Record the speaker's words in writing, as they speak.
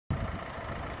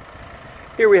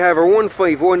Here we have our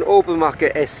 151 Opel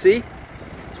Mokka SC.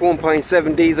 It's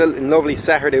 1.7 diesel in lovely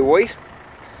Saturday white.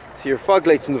 So your fog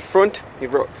lights in the front,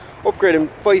 you've upgraded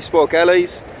 5-spoke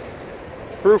alloys,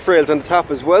 roof rails on the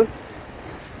top as well.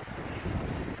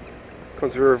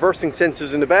 Comes with reversing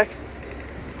sensors in the back.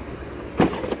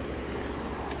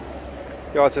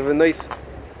 You also have a nice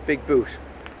big boot.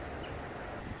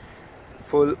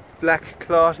 Full black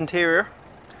cloth interior,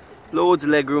 loads of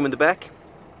leg room in the back.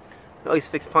 Nice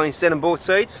fixed point set on both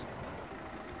sides.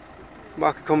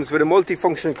 Mokka comes with a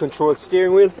multi-functional control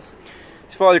steering wheel.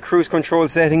 It's for all your cruise control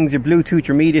settings, your Bluetooth,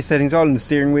 your media settings, all in the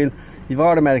steering wheel. You've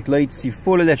automatic lights, you've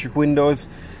full electric windows,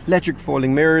 electric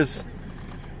folding mirrors,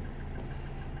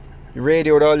 your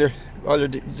radio with all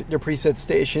your preset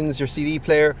stations, your CD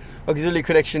player, auxiliary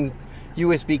connection,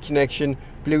 USB connection,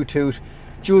 Bluetooth,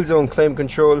 dual zone climate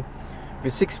control. You have a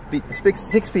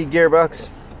 6-speed gearbox,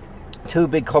 2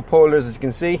 big cup holders as you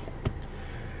can see,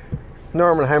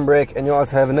 normal handbrake, and you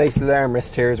also have a nice little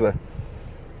armrest here as well.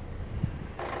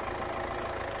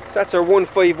 So that's our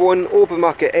 151 Opel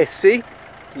Mokka SC. You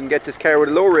can get this car with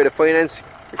a low rate of finance.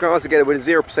 You can also get it with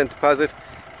a 0% deposit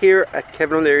here at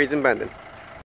Kevin O'Leary's in Bandon.